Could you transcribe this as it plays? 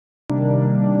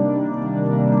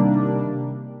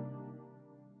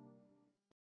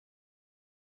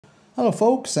Hello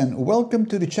folks, and welcome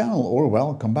to the channel, or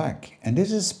welcome back. And this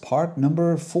is part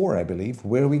number 4, I believe,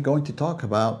 where we're going to talk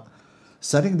about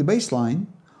setting the baseline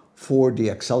for the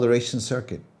acceleration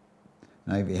circuit.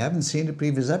 Now, if you haven't seen the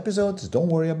previous episodes, don't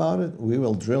worry about it. We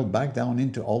will drill back down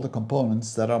into all the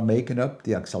components that are making up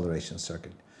the acceleration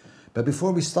circuit. But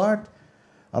before we start,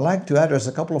 I'd like to address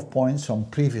a couple of points from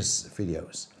previous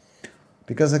videos,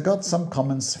 because I got some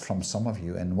comments from some of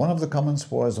you, and one of the comments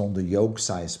was on the yoke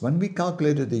size. When we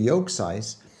calculated the yoke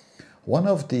size, one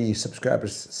of the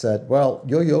subscribers said, well,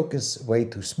 your yoke is way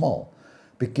too small,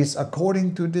 because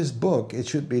according to this book, it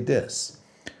should be this.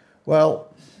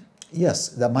 Well, yes,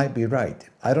 that might be right.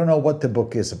 I don't know what the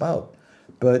book is about,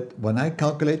 but when I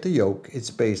calculate the yoke,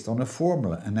 it's based on a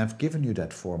formula, and I've given you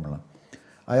that formula.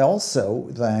 I also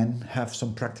then have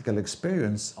some practical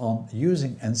experience on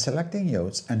using and selecting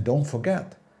yokes, and don't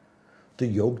forget, the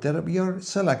yoke that we are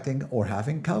selecting or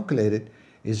having calculated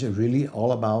is really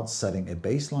all about setting a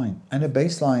baseline, and a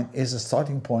baseline is a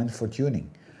starting point for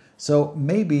tuning. So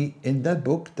maybe in that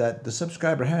book that the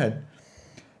subscriber had,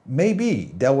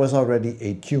 maybe there was already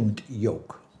a tuned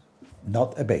yoke,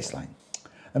 not a baseline.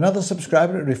 Another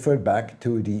subscriber referred back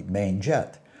to the main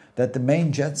jet, that the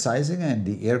main jet sizing and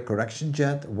the air correction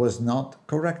jet was not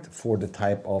correct for the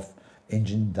type of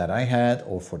engine that I had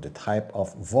or for the type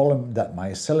of volume that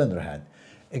my cylinder had.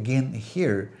 Again,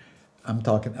 here I'm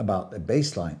talking about a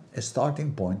baseline, a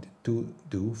starting point to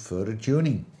do further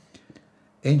tuning.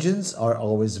 Engines are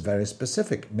always very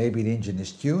specific. Maybe the engine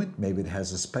is tuned, maybe it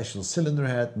has a special cylinder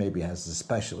head, maybe it has a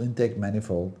special intake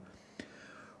manifold,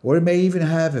 or it may even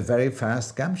have a very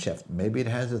fast camshaft. Maybe it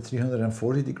has a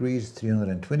 340 degrees,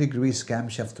 320 degrees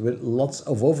camshaft with lots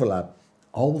of overlap.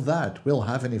 All that will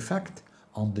have an effect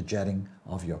on the jetting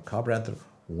of your carburetor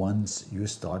once you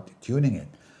start tuning it.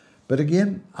 But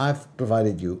again, I've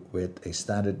provided you with a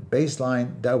standard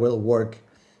baseline that will work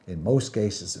in most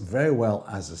cases very well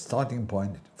as a starting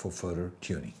point for further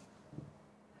tuning.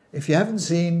 If you haven't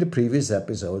seen the previous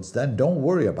episodes, then don't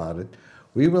worry about it.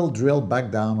 We will drill back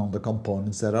down on the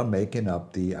components that are making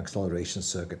up the acceleration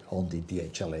circuit on the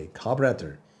DHLA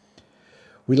carburetor.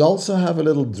 We'll also have a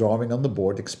little drawing on the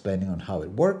board explaining on how it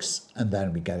works, and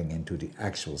then we're getting into the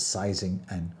actual sizing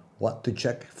and what to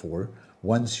check for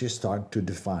once you start to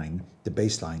define the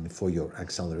baseline for your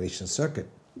acceleration circuit.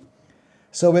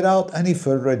 So without any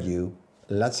further ado,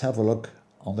 let's have a look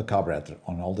on the carburetor,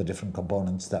 on all the different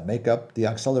components that make up the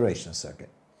acceleration circuit.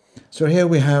 So here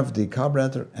we have the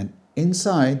carburetor, and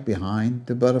inside, behind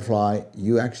the butterfly,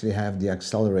 you actually have the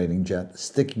accelerating jet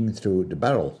sticking through the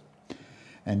barrel.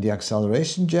 And the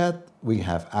acceleration jet, we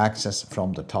have access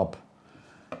from the top.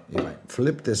 If I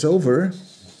flip this over,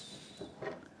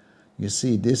 you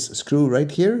see this screw right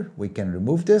here. We can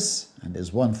remove this, and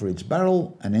there's one for each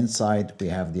barrel. And inside, we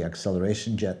have the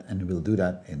acceleration jet, and we'll do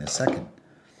that in a second.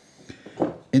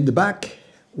 In the back,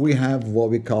 we have what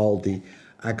we call the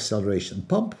acceleration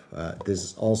pump. This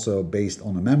is also based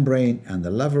on a membrane and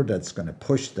a lever that's going to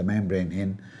push the membrane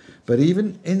in. But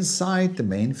even inside the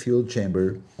main fuel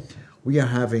chamber, we are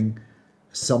having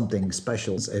something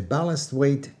special. It's a ballast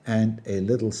weight and a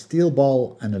little steel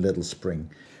ball and a little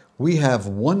spring. We have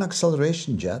one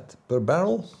acceleration jet per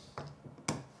barrel.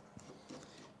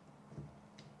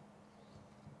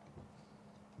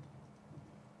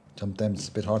 Sometimes it's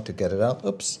a bit hard to get it out.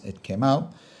 Oops, it came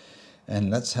out. And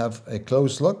let's have a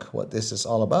close look what this is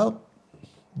all about.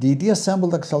 The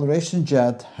deassembled acceleration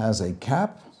jet has a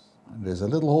cap. There's a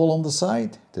little hole on the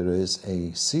side. There is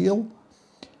a seal.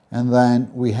 And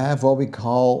then we have what we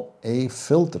call a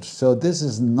filter. So this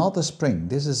is not a spring,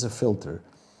 this is a filter.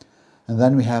 And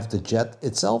then we have the jet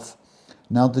itself.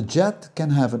 Now the jet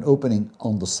can have an opening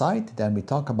on the side. Then we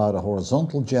talk about a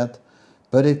horizontal jet,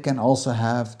 but it can also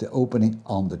have the opening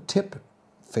on the tip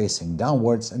facing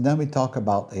downwards, and then we talk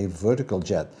about a vertical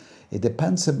jet. It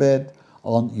depends a bit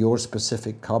on your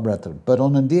specific carburetor, but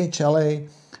on a DHLA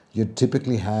you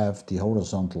typically have the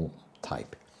horizontal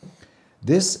type.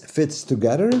 This fits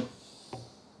together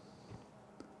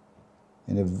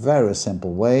in a very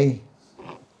simple way,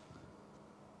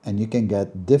 and you can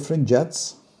get different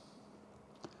jets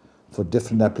for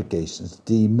different applications.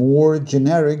 The more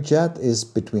generic jet is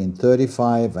between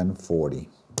 35 and 40.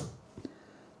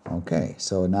 Okay,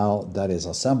 so now that is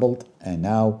assembled, and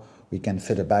now we can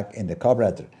fit it back in the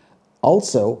carburetor.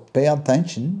 Also, pay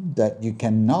attention that you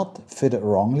cannot fit it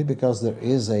wrongly, because there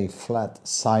is a flat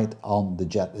side on the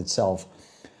jet itself.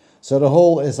 So the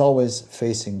hole is always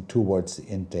facing towards the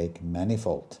intake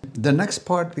manifold. The next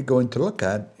part we're going to look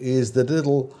at is the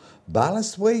little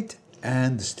ballast weight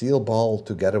and the steel ball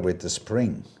together with the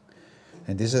spring.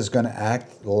 And this is going to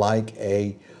act like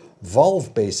a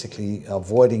valve, basically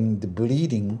avoiding the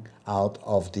bleeding out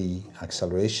of the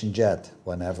acceleration jet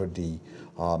whenever the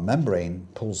membrane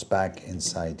pulls back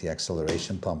inside the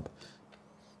acceleration pump.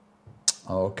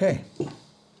 Okay.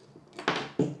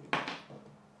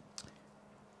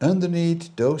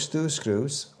 Underneath those two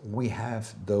screws, we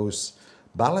have those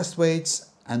ballast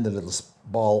weights and the little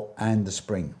ball and the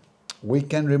spring. We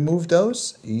can remove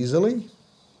those easily,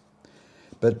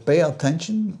 but pay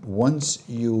attention once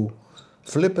you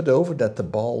flip it over that the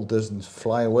ball doesn't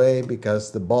fly away,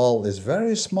 because the ball is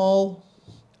very small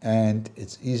and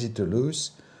it's easy to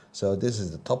lose. So this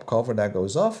is the top cover that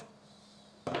goes off,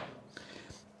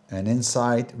 and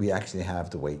inside we actually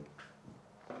have the weight.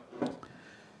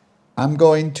 I'm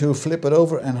going to flip it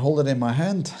over and hold it in my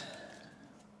hand,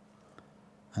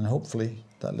 and hopefully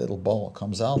that little ball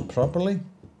comes out properly.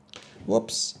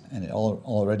 Whoops, and it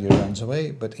already runs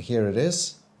away, but here it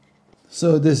is.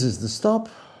 So this is the stop.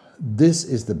 This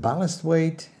is the ballast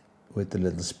weight with the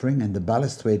little spring, and the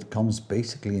ballast weight comes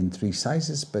basically in 3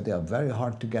 sizes, but they are very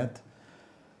hard to get.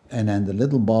 And then the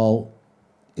little ball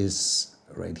is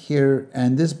right here,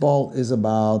 and this ball is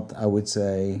about, I would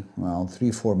say, well,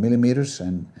 3-4 millimeters,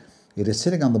 and it is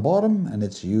sitting on the bottom, and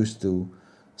it's used to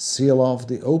seal off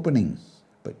the opening,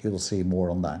 but you'll see more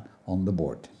on that on the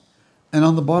board. And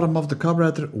on the bottom of the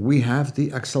carburetor, we have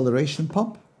the acceleration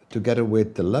pump together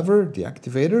with the lever, the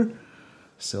activator.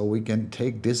 So we can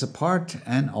take this apart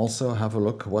and also have a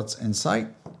look what's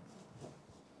inside.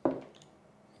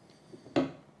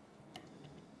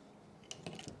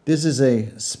 This is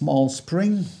a small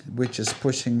spring which is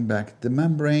pushing back the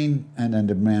membrane, and then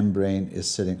the membrane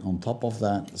is sitting on top of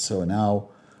that. So now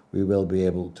we will be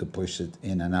able to push it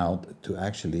in and out to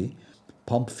actually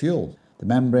pump fuel. The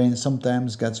membrane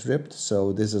sometimes gets ripped,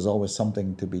 so this is always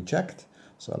something to be checked.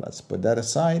 So let's put that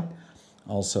aside.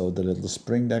 Also the little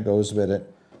spring that goes with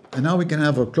it. And now we can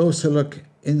have a closer look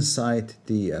inside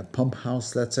the pump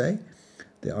house, let's say.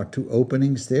 There are 2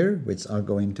 openings there, which are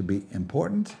going to be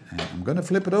important. And I'm going to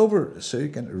flip it over so you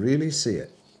can really see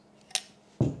it.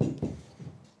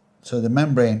 So the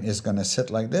membrane is going to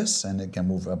sit like this, and it can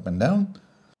move up and down.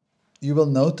 You will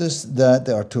notice that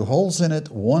there are 2 holes in it.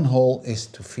 One hole is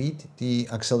to feed the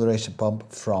acceleration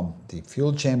pump from the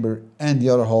fuel chamber, and the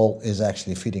other hole is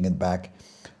actually feeding it back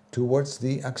towards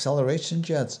the acceleration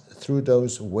jets through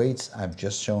those weights I've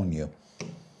just shown you.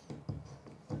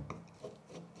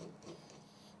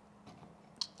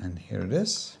 And here it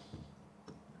is.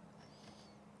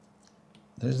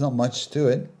 There's not much to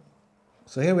it.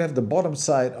 So here we have the bottom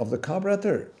side of the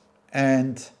carburetor,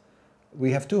 and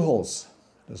we have 2 holes.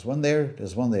 There's one there,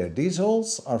 there's one there. These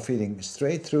holes are feeding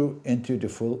straight through into the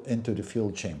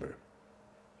fuel chamber.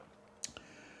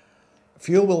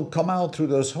 Fuel will come out through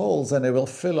those holes, and it will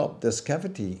fill up this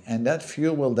cavity, and that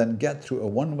fuel will then get through a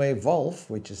one-way valve,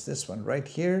 which is this one right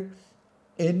here,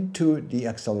 into the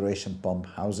acceleration pump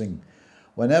housing.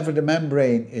 Whenever the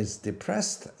membrane is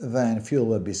depressed, then fuel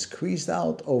will be squeezed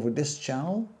out over this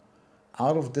channel,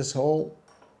 out of this hole,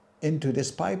 into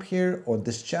this pipe here, or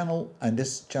this channel, and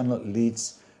this channel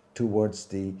leads towards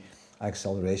the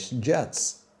acceleration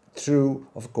jets through,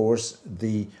 of course,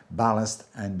 the ballast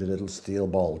and the little steel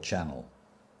ball channel.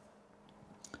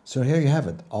 So here you have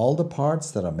it, all the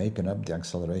parts that are making up the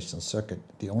acceleration circuit.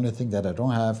 The only thing that I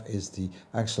don't have is the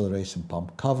acceleration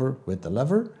pump cover with the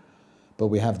lever, but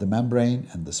we have the membrane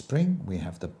and the spring. We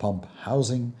have the pump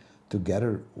housing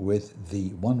together with the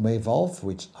one-way valve,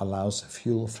 which allows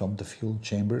fuel from the fuel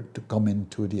chamber to come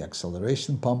into the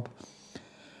acceleration pump,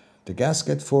 the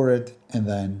gasket for it, and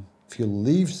then fuel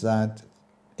leaves that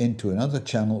into another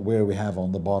channel where we have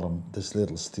on the bottom this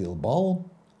little steel ball,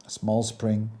 a small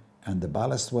spring, and the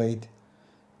ballast weight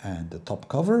and the top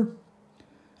cover.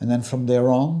 And then from there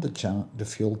on, the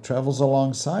fuel travels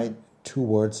alongside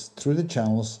through the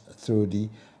channels, through the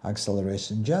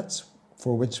acceleration jets,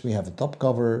 for which we have a top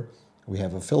cover, we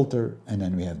have a filter, and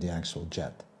then we have the actual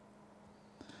jet.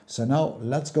 So now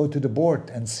let's go to the board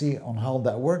and see on how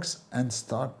that works and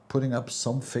start putting up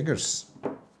some figures.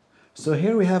 So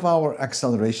here we have our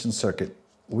acceleration circuit.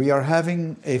 We are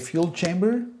having a fuel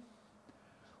chamber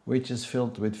which is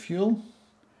filled with fuel,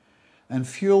 and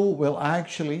fuel will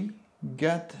actually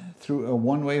get through a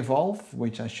one-way valve,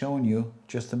 which I shown you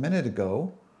just a minute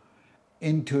ago,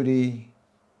 into the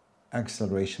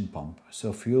acceleration pump.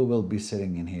 So fuel will be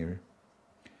sitting in here.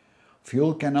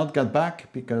 Fuel cannot get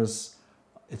back because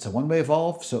it's a one-way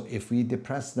valve, so if we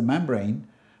depress the membrane,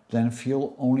 then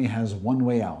fuel only has one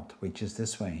way out, which is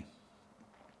this way.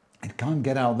 It can't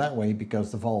get out that way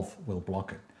because the valve will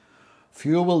block it.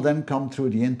 Fuel will then come through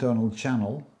the internal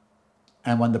channel,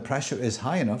 and when the pressure is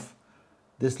high enough,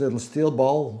 this little steel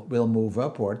ball will move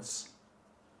upwards,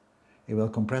 it will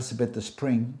compress a bit the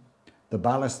spring. The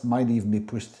ballast might even be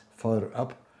pushed further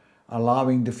up,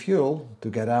 allowing the fuel to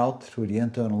get out through the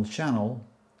internal channel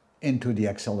into the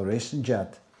acceleration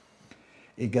jet.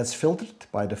 It gets filtered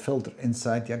by the filter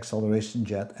inside the acceleration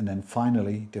jet, and then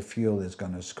finally the fuel is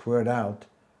going to squirt out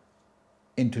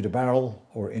into the barrel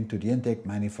or into the intake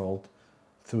manifold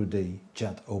through the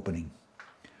jet opening.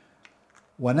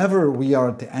 Whenever we are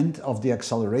at the end of the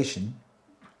acceleration,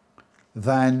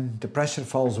 then the pressure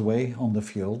falls away on the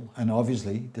fuel, and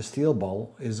obviously the steel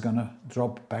ball is going to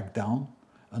drop back down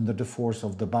under the force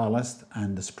of the ballast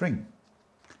and the spring.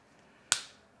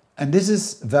 And this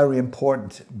is very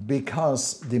important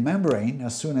because the membrane,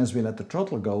 as soon as we let the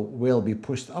throttle go, will be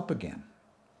pushed up again.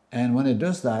 And when it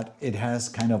does that, it has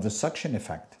kind of a suction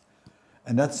effect.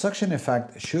 And that suction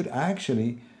effect should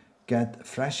actually get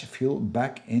fresh fuel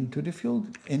back into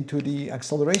the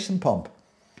acceleration pump.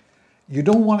 You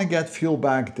don't want to get fuel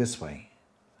back this way.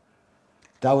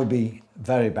 That would be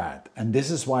very bad. And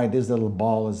this is why this little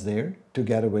ball is there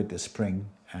together with the spring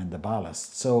and the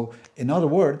ballast. So in other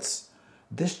words,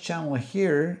 this channel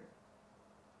here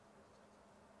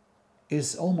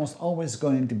is almost always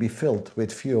going to be filled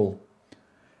with fuel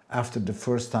after the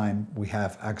first time we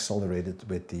have accelerated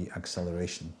with the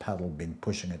acceleration pedal being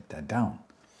pushing it down.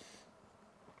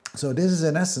 So this is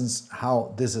in essence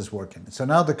how this is working. So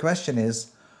now the question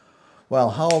is, well,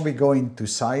 how are we going to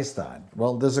size that?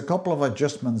 Well, there's a couple of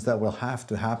adjustments that will have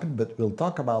to happen, but we'll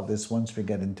talk about this once we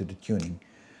get into the tuning.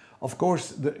 Of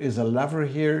course, there is a lever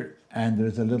here and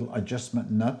there's a little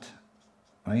adjustment nut,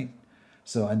 right?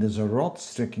 So, and there's a rod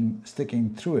sticking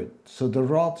through it. So the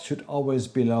rod should always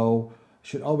be below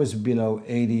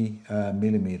 80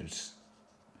 millimeters.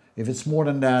 If it's more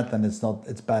than that, then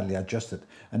it's badly adjusted.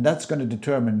 And that's going to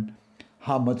determine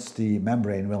how much the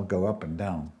membrane will go up and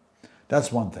down.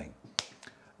 That's one thing.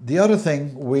 The other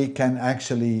thing we can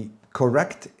actually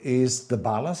correct is the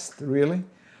ballast, really.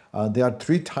 There are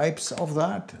three types of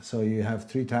that. So you have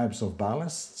three types of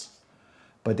ballasts,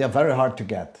 but they're very hard to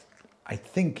get. I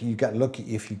think you get lucky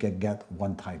if you can get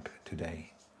one type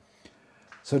today.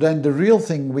 So then the real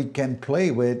thing we can play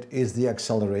with is the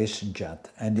acceleration jet.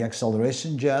 And the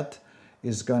acceleration jet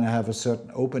is going to have a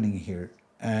certain opening here.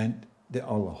 And there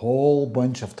are a whole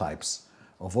bunch of types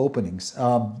of openings.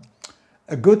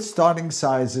 A good starting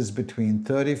size is between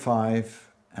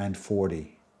 35 and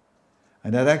 40.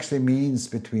 And that actually means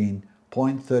between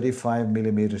 0.35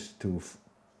 millimeters to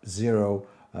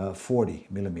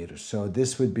 0.40 millimeters. So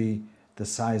this would be the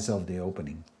size of the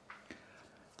opening.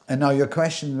 And now your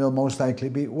question will most likely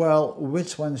be, well,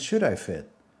 which one should I fit?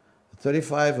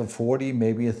 35 or 40,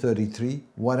 maybe a 33,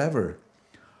 whatever.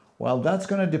 Well, that's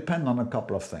going to depend on a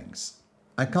couple of things.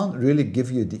 I can't really give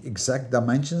you the exact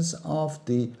dimensions of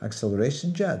the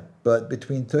acceleration jet, but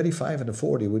between 35 and a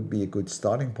 40 would be a good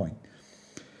starting point.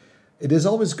 It is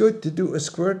always good to do a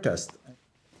squirt test.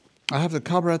 I have the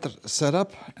carburetor set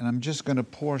up and I'm just going to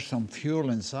pour some fuel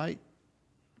inside.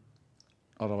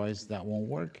 Otherwise that won't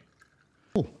work.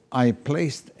 I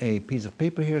placed a piece of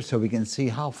paper here so we can see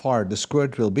how far the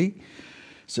squirt will be.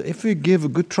 So if we give a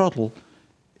good throttle,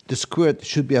 the squirt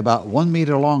should be about 1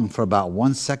 meter long for about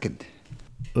 1 second.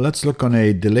 Let's look on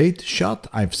a delayed shot.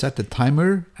 I've set the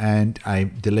timer and I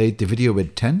delayed the video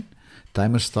with 10.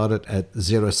 Timer started at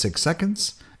 0.6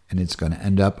 seconds and it's going to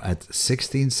end up at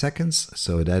 16 seconds.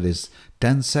 So that is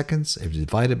 10 seconds. If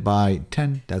divided by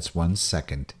 10, that's 1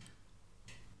 second.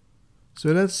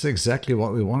 So that's exactly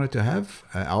what we wanted to have.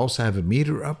 I also have a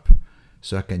meter up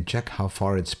so I can check how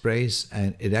far it sprays,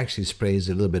 and it actually sprays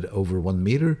a little bit over 1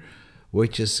 meter,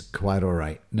 which is quite all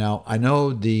right. Now, I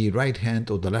know the right hand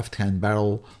or the left hand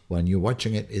barrel when you're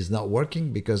watching it is not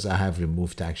working because I have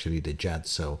removed actually the jet,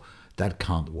 so that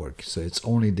can't work. So it's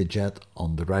only the jet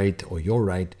on the right or your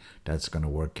right that's going to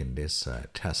work in this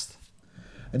test.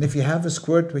 And if you have a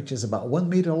squirt which is about 1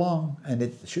 meter long and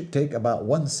it should take about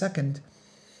 1 second,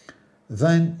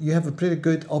 then you have a pretty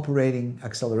good operating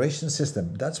acceleration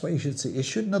system. That's what you should see. It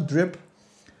should not drip.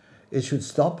 It should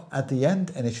stop at the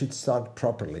end and it should start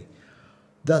properly.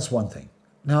 That's one thing.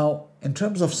 Now, in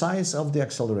terms of size of the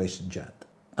acceleration jet,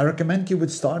 I recommend you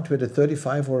would start with a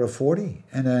 35 or a 40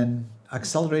 and then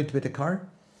accelerate with the car.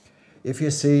 If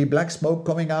you see black smoke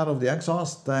coming out of the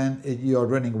exhaust, then you're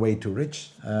running way too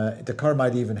rich. The car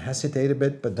might even hesitate a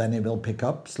bit, but then it will pick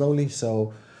up slowly.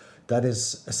 So that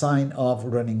is a sign of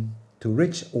running too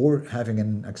rich or having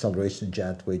an acceleration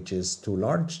jet which is too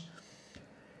large.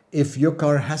 If your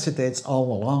car hesitates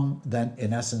all along, then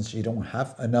in essence you don't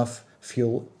have enough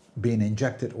fuel being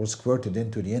injected or squirted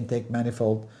into the intake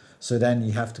manifold, so then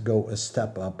you have to go a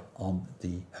step up on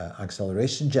the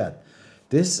acceleration jet.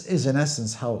 This is in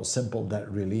essence how simple that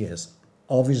really is.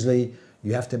 Obviously,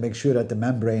 you have to make sure that the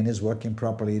membrane is working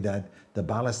properly, that the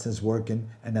ballast is working,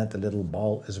 and that the little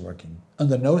ball is working.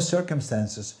 Under no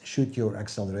circumstances should your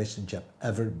acceleration jet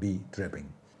ever be dripping.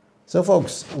 So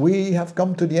folks, we have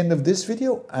come to the end of this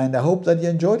video, and I hope that you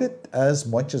enjoyed it as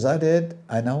much as I did,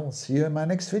 and I'll see you in my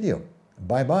next video.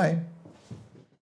 Bye bye.